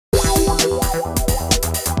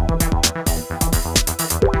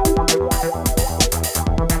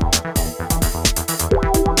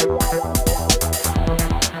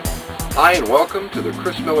Hi and welcome to the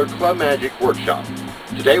Chris Miller Club Magic Workshop.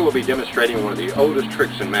 Today we'll be demonstrating one of the oldest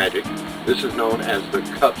tricks in magic. This is known as the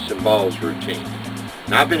cups and balls routine.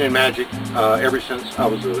 Now I've been in magic ever since I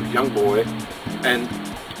was a young boy and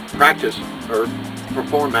practiced or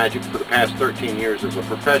performed magic for the past 13 years as a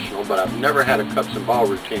professional, but I've never had a cups and ball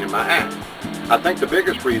routine in my act. I think the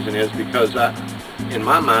biggest reason is because in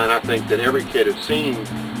my mind I think that every kid has seen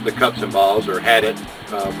the cups and balls or had it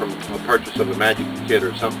from a purchase of a magic kit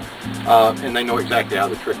or something, and they know exactly how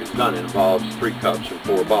the trick is done. It involves 3 cups and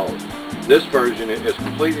 4 balls. This version is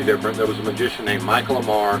completely different. There was a magician named Michael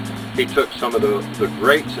Amar. He took some of the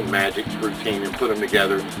greats in magic's routine and put them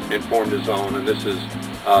together and formed his own, and this is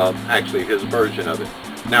actually his version of it.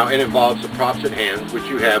 Now it involves the props at hand, which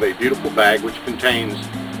you have a beautiful bag which contains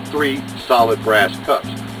 3 solid brass cups.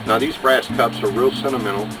 Now these brass cups are real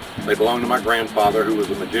sentimental. They belong to my grandfather, who was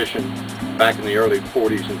a magician back in the early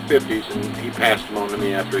 40s and 50s, and he passed them on to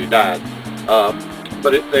me after he died.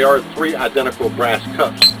 But they are 3 identical brass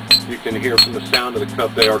cups. You can hear from the sound of the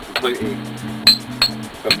cup they are completely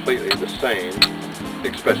the same,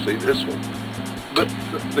 especially this one. But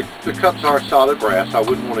the cups are solid brass. I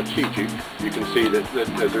wouldn't want to cheat you. You can see that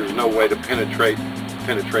there's no way to penetrate.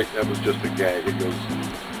 That was just a gag. It goes.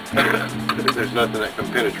 There's nothing that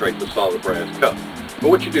can penetrate the solid brass cup. But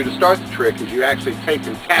what you do to start the trick is you actually take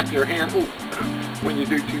and tap your hand. Ooh. When you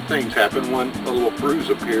do 2 things happen. 1, a little bruise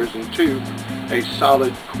appears, and 2, a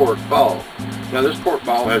solid cork ball. Now this cork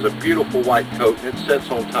ball has a beautiful white coat, and it sits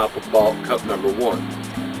on top of ball cup number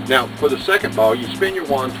 1. Now for the second ball, you spin your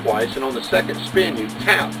wand twice, and on the second spin you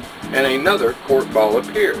tap, and another cork ball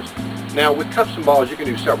appears. Now with cups and balls you can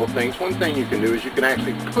do several things. One thing you can do is you can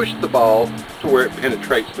actually push the ball to where it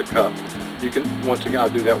penetrates the cup. You can, once again, I'll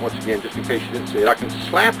do that once again just in case you didn't see it. I can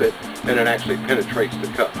slap it and it actually penetrates the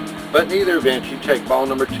cup. But in either event, you take ball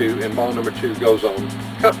number 2 and ball number 2 goes on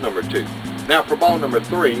cup number 2. Now for ball number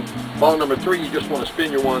 3, you just want to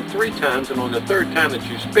spin your wand 3 times, and on the 3rd time that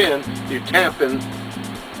you spin, you tap and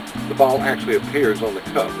the ball actually appears on the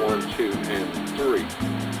cup. 1, 2, and 3.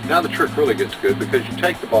 Now the trick really gets good because you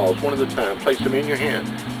take the balls one at a time, place them in your hand,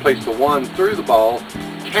 place the wand through the ball,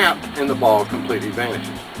 tap, and the ball completely vanishes.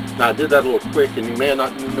 Now I did that a little quick and you may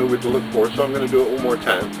not know what to look for, so I'm going to do it one more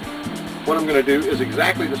time. What I'm going to do is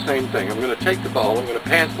exactly the same thing. I'm going to take the ball, I'm going to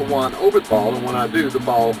pass the wand over the ball, and when I do, the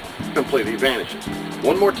ball completely vanishes.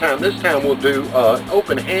 One more time. This time we'll do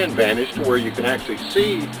open hand vanish, to where you can actually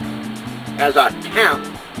see as I tap,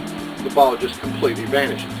 the ball just completely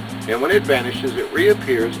vanishes. And when it vanishes, it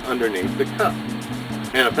reappears underneath the cup.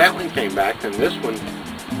 And if that one came back, then this one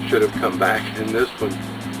should have come back, and this one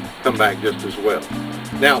come back just as well.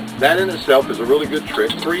 Now, that in itself is a really good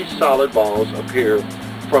trick. 3 solid balls appear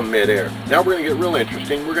from midair. Now we're going to get real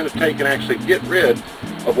interesting. We're going to take and actually get rid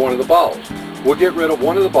of one of the balls. We'll get rid of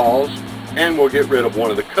one of the balls, and we'll get rid of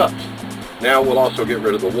one of the cups. Now we'll also get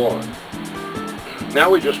rid of the wand.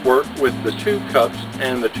 Now we just work with the 2 cups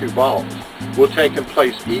and the 2 balls. We'll take and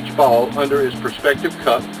place each ball under its respective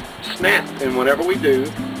cup, snap, and whenever we do,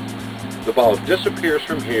 the ball disappears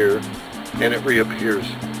from here and it reappears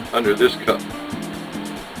under this cup.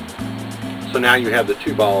 So now you have the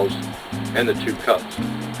 2 balls and the 2 cups.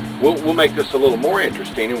 We'll make this a little more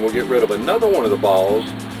interesting, and we'll get rid of another one of the balls,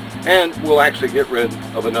 and we'll actually get rid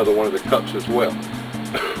of another one of the cups as well.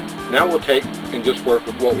 Now we'll take and just work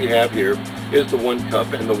with what we have here is the 1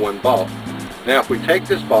 cup and the 1 ball. Now if we take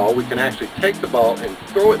this ball, we can actually take the ball and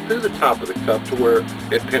throw it through the top of the cup to where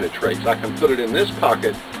it penetrates. I can put it in this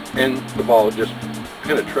pocket and the ball just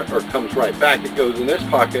penetrates, or comes right back. It goes in this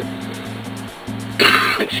pocket,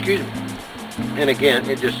 excuse me, and again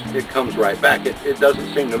it comes right back. It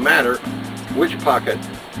doesn't seem to matter which pocket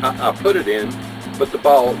I put it in, but the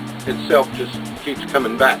ball itself just keeps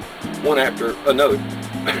coming back, one after another.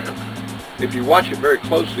 If you watch it very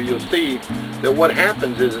closely, you'll see that what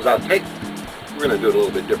happens is we're going to do it a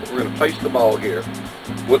little bit different. We're going to place the ball here.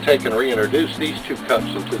 We'll take and reintroduce these 2 cups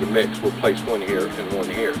into the mix. We'll place one here and one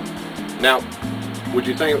here. Now, would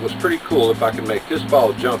you think it was pretty cool if I could make this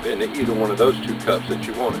ball jump into either one of those 2 cups that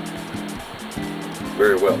you wanted?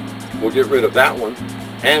 Very well. We'll get rid of that one,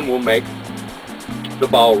 and we'll make the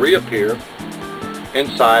ball reappear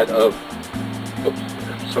inside of,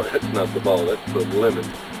 oops, sorry, that's not the ball, that's the lemon.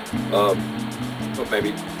 Or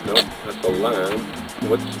maybe, no, that's a lime.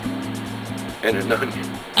 And an onion.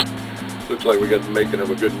 Looks like we got the making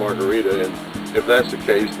of a good margarita, and if that's the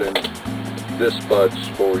case, then this bud's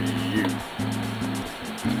for you.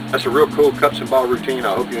 That's a real cool cups and ball routine.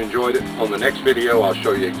 I hope you enjoyed it. On the next video, I'll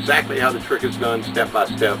show you exactly how the trick is done step by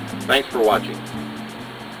step. Thanks for watching.